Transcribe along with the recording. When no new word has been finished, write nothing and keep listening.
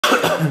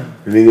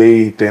Release అయ్యి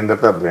hit అయిన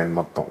తర్వాత అర్థమైంది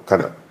మొత్తం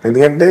కథ.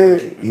 ఎందుకంటే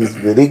is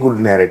very good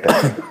narrator.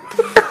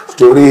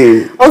 Story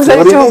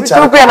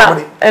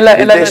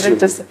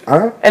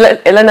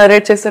ఎలా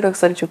నరేట్ చేస్తాడు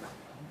ఒకసారి చూపు.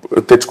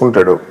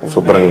 తెచ్చుకుంటాడు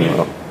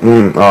శుభ్రంగా.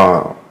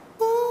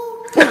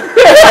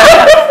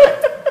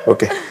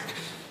 ఓకే,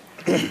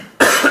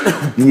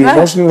 ఈ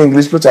ఎమోషన్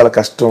ఇంగ్లీష్ లో చాలా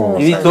కష్టం.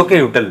 Okay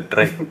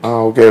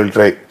will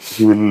try.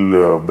 He will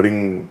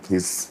bring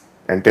his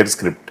entire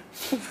script.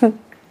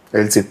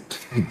 I'll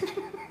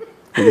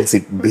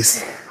sit this.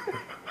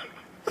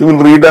 He will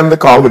read on the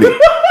comedy.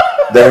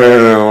 Then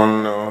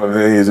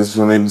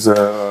Sunil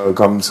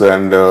comes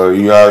and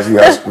he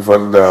asks for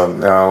the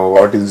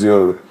what is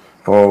your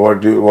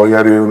why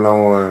are you now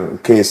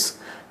case?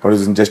 What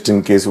is just in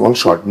case? One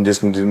shot,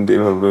 just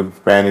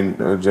pan in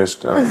just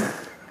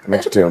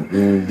next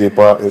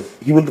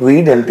he will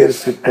read entire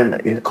script and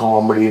in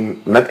comedy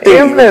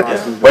nothing.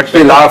 But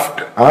he laughed.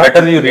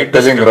 Better you read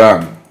the thing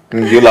wrong.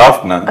 You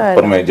laughed na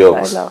for my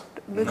jokes. I laughed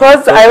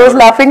because I was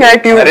laughing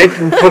at you.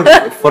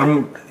 For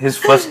his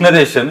first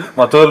narration,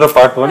 Mathola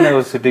part 1, I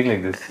was sitting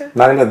like this.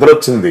 నాకు నిద్ర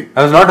వచ్చింది. I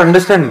was not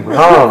understanding.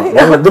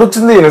 నాకు నిద్ర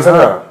వచ్చింది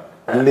నిజంగా.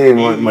 అండి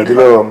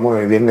మధ్యలో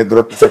ఇదేం నిద్ర.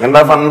 సెకండ్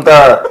హాఫ్ అంతా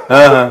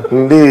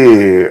ఉండి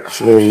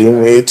అసలు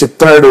ఏ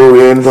చెప్తాడు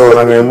ఏంటో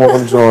నాకేమో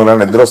కొంచెం నా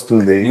నిద్ర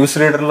వస్తుంది. న్యూస్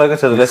రీడర్ లాగా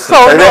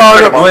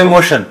చదివేస్తాను.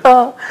 ఎమోషన్.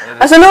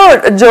 అసలు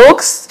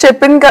జోక్స్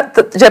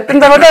చెప్పిన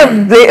తర్వాత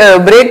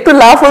break to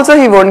laugh also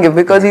he won't give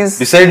because he's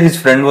beside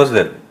his friend was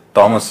there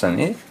Thomas and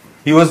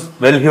he was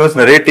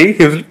narrating,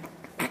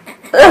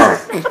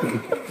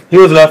 he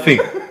was laughing.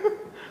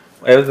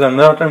 I was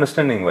not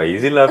understanding why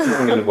is he laughing.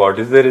 What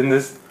is there in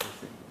this?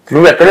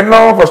 నువ్వు ఎక్కడ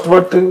విన్నావు first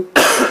part?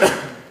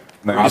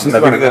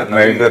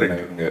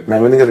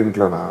 Naveen గారి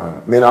ఇంట్లోనా?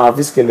 నేను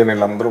ఆఫీస్కి వెళ్ళాను.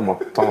 వీళ్ళందరూ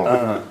మొత్తం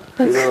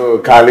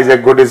ఖాళీ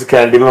జగ్గొట్టేసి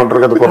క్యాంటీన్ లో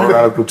ఉంటారు కదా,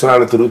 కొన్నాళ్ళు కూర్చొని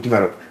వాళ్ళు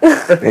తిరుగుతున్నారు.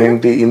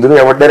 ఏంటి ఇందులో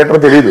ఎవరి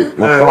డైరెక్టర్ తెలియదు,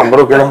 మొత్తం అందరూ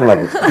ఒకేలా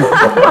ఉన్నారు.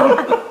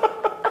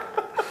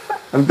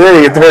 అంటే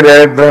ఇతర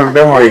డైరెక్టర్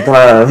అంటే ఇతర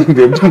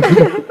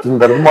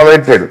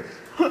మొదలెట్టాడు.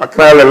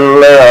 పక్కన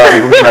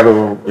అనుకుంటున్నారు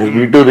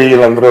ఇటు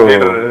వీళ్ళందరూ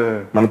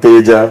మన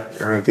తేజ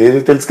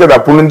తెలుసు కదా,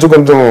 అప్పటి నుంచి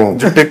కొంచెం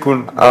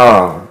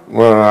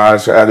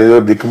అదేదో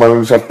దిక్కుమల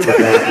షర్ట్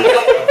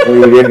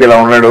ఏంటి ఇలా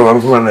ఉన్నాడు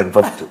అనుకున్నాను నేను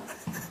ఫస్ట్.